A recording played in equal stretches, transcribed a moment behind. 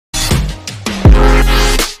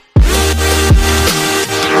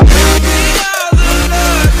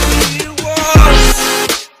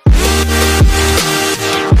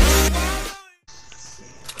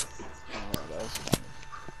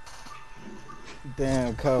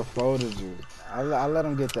Damn, Cub folded you. I let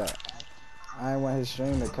him get that. I ain't want his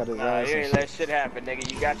stream to cut his ass. You ain't let shit happen,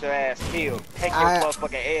 nigga. You got your ass killed. Take your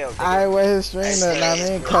motherfucking L, nigga. I ain't want his stream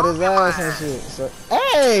to, cut his ass and shit. So,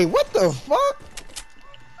 hey, what the fuck?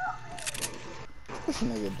 This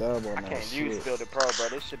nigga dub on that shit. I can't use Build It Pro, bro.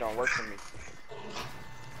 This shit don't work for me.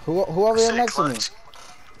 Who over here next to me?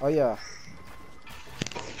 Oh yeah.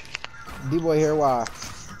 Dboy here, why?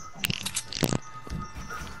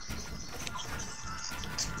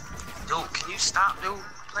 Dude, can you stop, dude?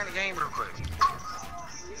 Play the game real quick.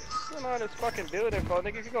 You know this fucking Build It Pro,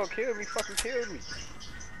 nigga. If you gonna kill me, fucking kill me.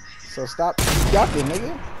 So stop yucking,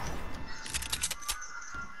 nigga.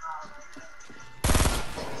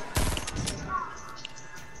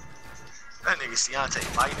 That nigga CIANTE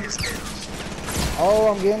fight his kills.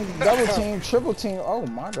 Oh, I'm getting double team, triple team. Oh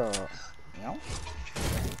my god. You know?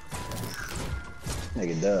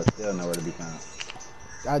 Nigga Dub still nowhere to be found.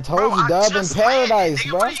 I told you, Dub in paradise,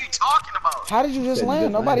 bro. What are you talking about? How did you just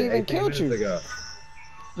land? Nobody even killed you.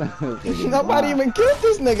 Nobody even killed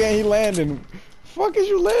this nigga and he landed. Fuck is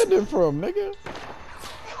you landing from, nigga?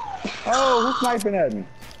 Oh, who's sniping at me?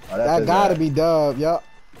 Oh, that gotta be Dub, yup.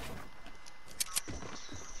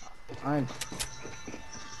 I ain't...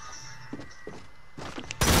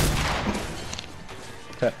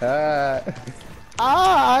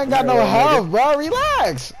 I ain't got no health, bro.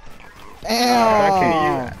 Relax.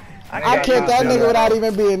 Damn. I killed that nigga without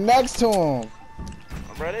even being next to him.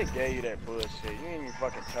 Bro, they gave you that bullshit. You ain't even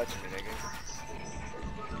fucking touch me, nigga.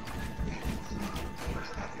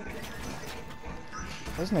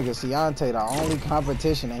 This nigga CIANTE the only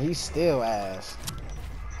competition and he's still ass.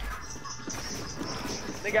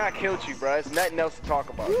 Nigga, I killed you, bro. There's nothing else to talk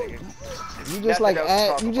about, nigga. You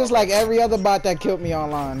just like every other bot that killed me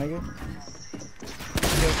online, nigga.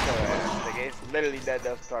 Nigga, it's literally that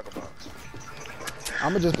else to talk about.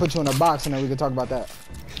 I'ma just put you in a box and then we can talk about that.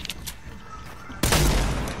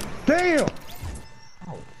 Damn!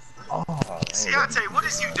 Oh, CIANTE, what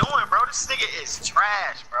is you doing, bro? This nigga is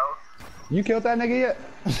trash, bro. You killed that nigga yet?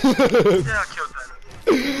 Yeah, I killed that nigga.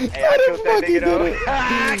 Hey, I killed that nigga though.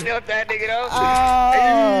 I killed that nigga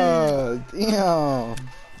though. Damn.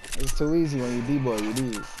 It's too easy when you Dboy, you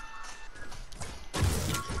do.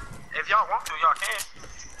 If y'all want to, y'all can.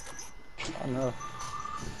 I know.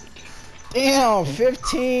 Damn,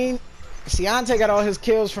 15. CIANTE got all his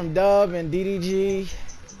kills from Dub and DDG.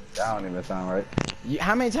 That don't even sound right.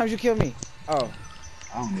 How many times you killed me? Oh.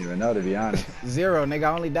 I don't even know, to be honest. 0, nigga.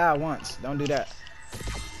 I only died once. Don't do that.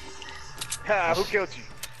 Who killed you?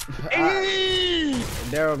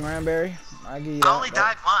 Daryl Granberry. I give you that. I only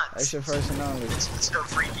died once. That's your first and only. So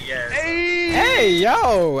freaky ass. Hey,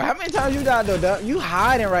 yo. How many times you died though, Dub? You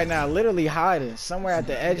hiding right now. Literally hiding. Somewhere at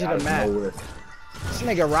the edge of the map. Nowhere. This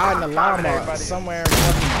nigga riding a llama somewhere in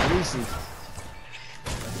fucking Greasy.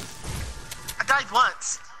 I died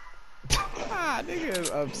once. Nigga,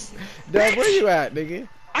 Dub, where you at, nigga?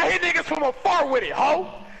 I hit niggas from afar with it, ho.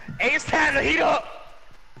 Hey, it's time to heat up.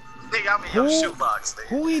 Nigga, I'm in your shoebox, nigga.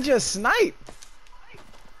 Who he just sniped?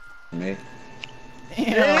 Me.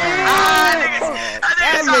 That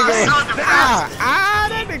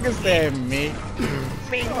nigga said me.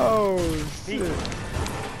 Oh shit.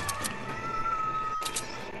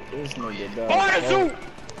 This nigga dog. PART2.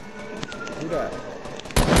 Who that?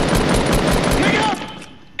 Nigga,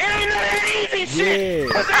 it ain't none of that easy shit.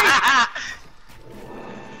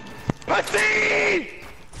 Pussy.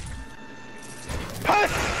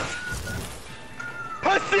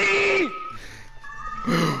 Pussy.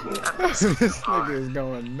 This nigga is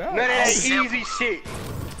going nuts. None of that easy shit.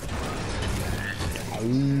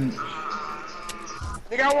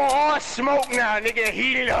 Nigga, I want all smoke now, nigga.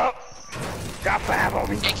 Heat it up. Got 5 on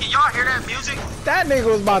me. Hey, can y'all hear that music? That nigga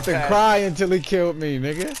was about to cry until he killed me,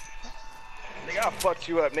 nigga. Nigga, I fucked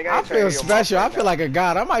you up, nigga. I feel special. I feel like a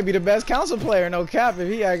god. I might be the best council player, no cap, if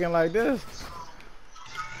he acting like this.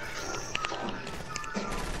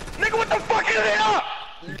 Nigga, what the fuck is it up?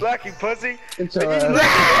 You black, you pussy. It's I'm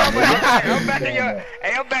back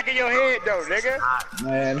in your head though, nigga.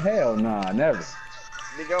 Man, hell nah, never.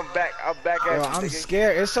 Nigga, I'm back at you, I'm nigga.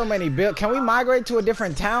 scared. It's so many builds. Can we migrate to a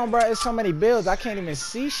different town, bro? It's so many builds. I can't even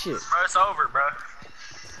see shit. Bro, it's over, bro.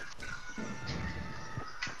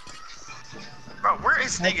 Bro, where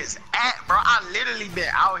is niggas at, bro? I literally been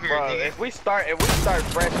out here, bro, nigga. if we start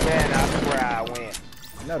fresh, man, I swear I win.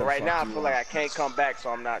 But right now, I feel like I can't come back,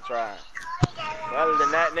 so I'm not trying. But other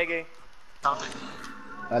than that, nigga.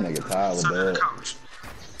 That nigga tired with that.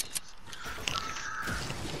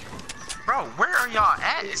 Bro, where are y'all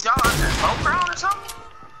at? Is y'all on that PlayGround or something?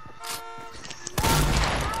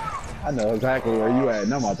 I know exactly where you at,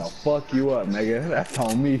 and I'm about to fuck you up, nigga. That's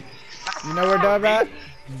on me. You know where Dub at?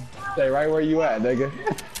 Stay right where you at, nigga.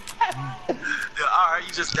 Yeah, alright,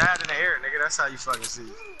 you just died in the air, nigga. That's how you fucking see.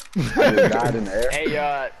 You just died in the air.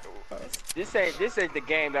 Hey, this ain't the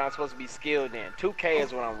game that I'm supposed to be skilled in. 2K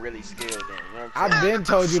is what I'm really skilled in. You know what I'm I've been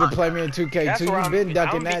told you to play me in 2K too. You've been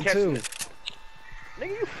ducking that too.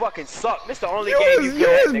 Nigga, you fucking suck. This the only You game you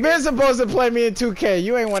was good, been supposed to play me in 2K.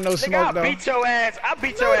 You ain't want no nigga, smoke though. I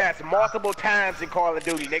beat your ass multiple times in Call of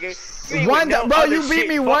Duty, nigga. Bro, you beat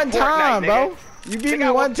me one time, bro. You beat me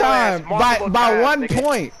one time by 1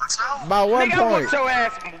 point. By 1 nigga, point. I whooped your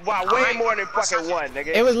ass by way more than fucking one, nigga.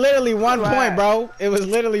 It was literally 1 point, bro. It was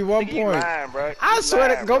literally 1 point. Lying, bro. I swear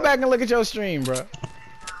to lying, go bro. back and look at your stream, bro.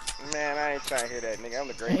 Man, I ain't trying to hear that, nigga. I'm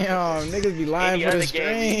the greatest. Damn, niggas be lying for the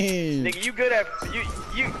stream. Nigga, you good at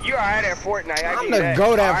you alright at Fortnite. I'm the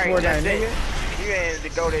GOAT at Fortnite, nigga. You ain't the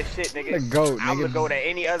GOAT at shit, nigga. I'm the GOAT, nigga. I'm the GOAT at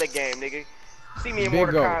any other game, nigga. See me in Big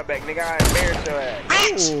Mortal GOAT. Kombat, nigga. I embarrass your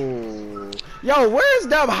ass. Ooh. Yo, where's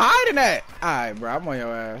Dub hiding at? Alright, bro, I'm on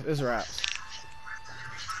your ass. It's raps.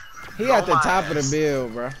 He at the top of the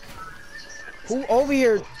build, bro. Who over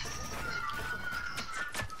here?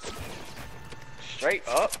 Straight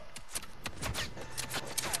up.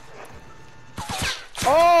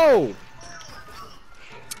 Oh!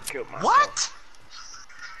 Killed myself. What?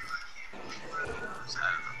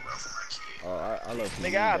 Oh, I love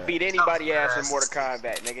Nigga, I'll beat anybody ass in Mortal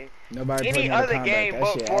Kombat, nigga. Nobody Any Mortal other Kombat, game that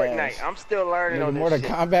but shit Fortnite. ass. I'm still learning Nigga, on this Mortal shit.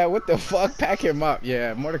 Kombat, what the fuck? Pack him up.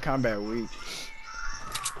 Yeah, Mortal Kombat weak.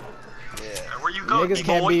 Yeah. Where you going? Niggas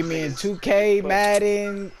can't beat me in 2K,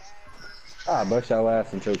 Madden. Ah, bust your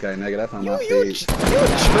ass in 2K, nigga. That's on my You feed.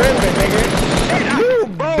 tripping, nigga. You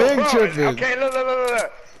big tripping. Okay,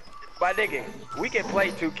 look. My nigga, we can play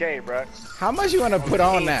 2K, bro. How much you want to put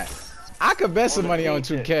on that? I could bet some money on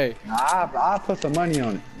 2K. I'll put some money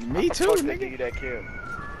on it. Me too, Fuck the nigga. nigga that killed.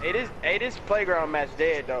 Hey, this PlayGround match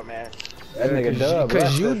dead though, man. That nigga Dub.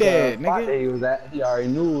 Cause you dead, Spot nigga. that he was at, he already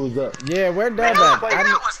knew it was up. Yeah, where Man, Dub that at?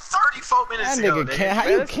 was 34 minutes That ago, nigga nigga. can't. How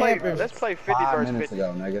Man, you let's play camping? 50 5 versus minutes 50.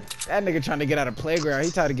 ago, nigga. That nigga trying to get out of playground.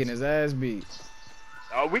 He tired of getting his ass beat.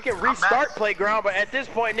 We can restart PlayGround, but at this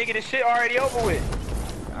point, nigga, this shit already over with.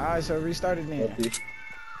 Alright, so restart it then.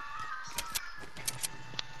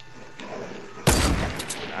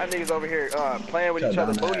 Y'all niggas over here playing with each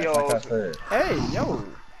other booty holes. Hey, yo.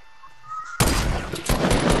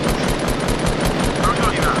 Bro, you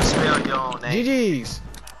don't even know how to spell your own name. GG's.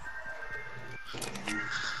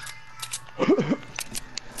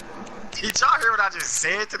 Did y'all hear what I just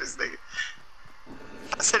said to this nigga?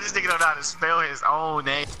 I said this nigga don't know how to spell his own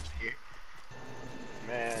name.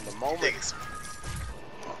 Man, the moment Niggas.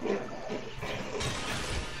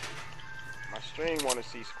 my stream want to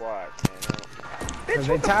see squads, man. Cause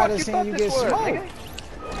they tired of seeing you get smoked.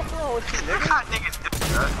 What's wrong with you, Look nigga? how niggas do,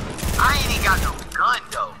 bro. I ain't even got no gun,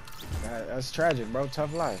 though. That's tragic, bro.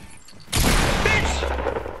 Tough life.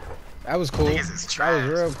 Bitch! That was cool. Niggas is That trash.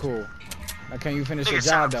 was real cool. Now can you finish your Niggas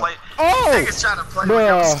job tryna though? play. Oh! Niggas trying to play with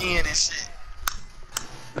your Bruh. skin and shit.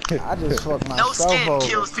 I just fucked No myself skin over.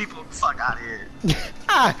 kills people. Fuck out of here.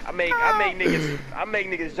 I make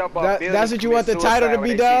niggas jump off buildings. That's what you want the title to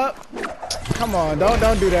be, Dub? Come on,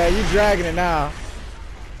 don't do that. You dragging it now.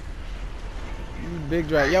 You big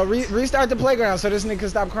drag. Yo, restart the playground so this nigga can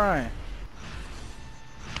stop crying.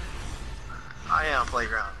 I am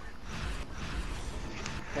PlayGround.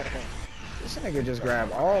 This nigga just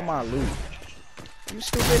grabbed all my loot. You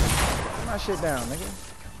stupid. Put my shit down, nigga.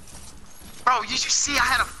 Bro, did you see I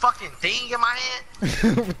had a fucking thing in my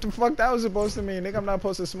hand? What the fuck that was supposed to mean? Nigga, I'm not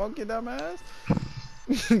supposed to smoke your dumb ass?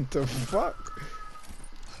 The fuck?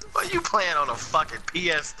 What you playing on a fucking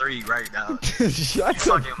PS3 right now? Shut You the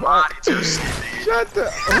fucking fuck. modded your shit, nigga. Shut the.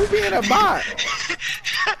 Who being a bot?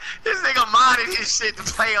 This nigga modded his shit to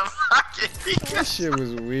play on fucking PS. That shit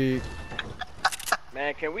was weak.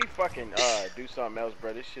 Man, can we fucking do something else,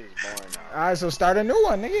 bro? This shit is boring now. Alright, so start a new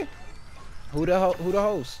one, nigga. Who the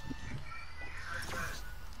host?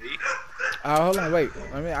 Hold on, wait.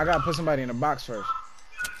 I gotta put somebody in the box first.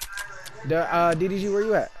 DDG, where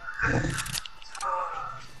you at?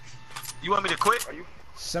 You want me to quit?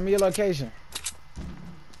 Send me your location.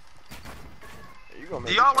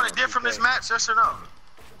 Do y'all want to dip from this match, yes or no?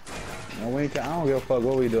 No, I don't give a fuck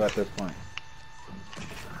what we do at this point.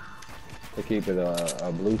 To keep it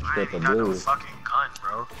a blue I strip ain't of got no blue. fucking gun,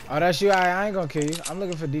 bro. Oh, that's you. I ain't gonna kill you. I'm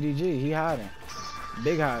looking for DDG. He hiding.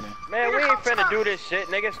 Big hiding. Man, we ain't finna do this shit,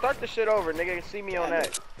 nigga. Start the shit over, nigga. See me on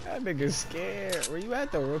that. That nigga's scared. Where you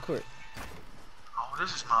at though, real quick? Oh,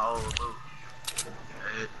 this is my old loot.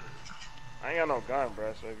 Hey. I ain't got no gun,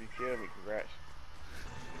 bro. So if you kill me, congrats.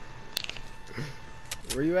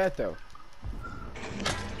 Where you at though?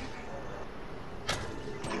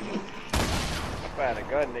 find a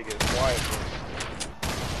gun, nigga. It's quiet for you.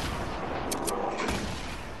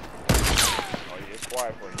 Oh, yeah, it's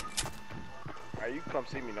quiet for you. Alright, you can come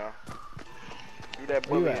see me now. Do that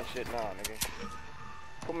bullying shit now, nigga.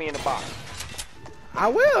 Put me in the box. I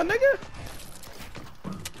will, nigga.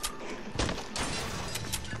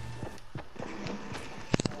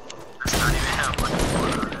 That's not even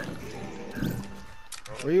him.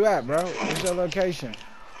 Where you at, bro? What's your location?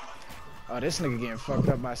 Oh, this nigga getting fucked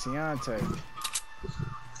up by CIANTE. CIANTE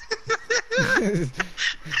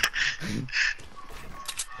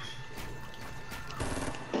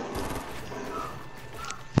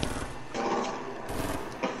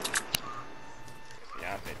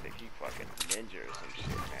think he fucking ninja or some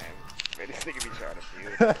shit, man. Man, this nigga be trying to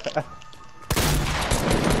feud.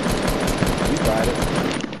 You tried it.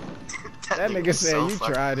 That nigga said you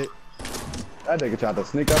tried it. That nigga tried to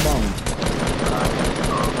sneak up on me.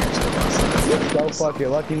 So fucking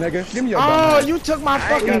lucky, nigga. Give me your gun. Oh, you took my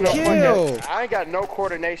fucking kill. I ain't got no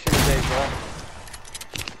coordination today, bro.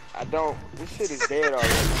 I don't. This shit is dead already,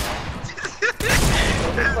 man.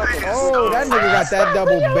 Oh, that nigga got that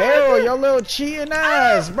double barrel. Your little cheating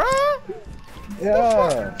ass, bro.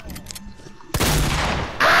 Yeah.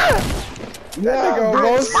 That nigga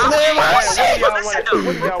almost slid my shit.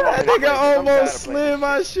 That nigga almost slid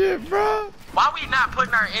my shit, bro. Why we not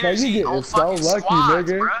putting our energy on fucking so lucky,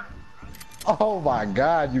 squads, nigga. bro? Oh my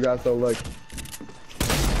god, you got so lucky.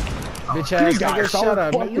 Bitch ass nigga, shut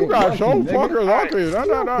up, nigga. You got so fucking lucky.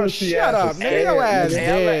 No, shut up, nigga. Your ass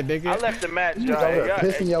dead, nigga. I left the match, y'all.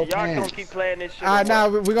 Y'all gonna keep playing this shit. Alright, now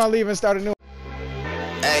we're gonna leave and start a new one.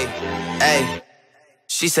 Hey, hey.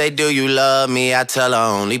 She say, do you love me? I tell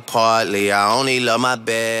her only partly. I only love my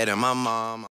bed and my mom.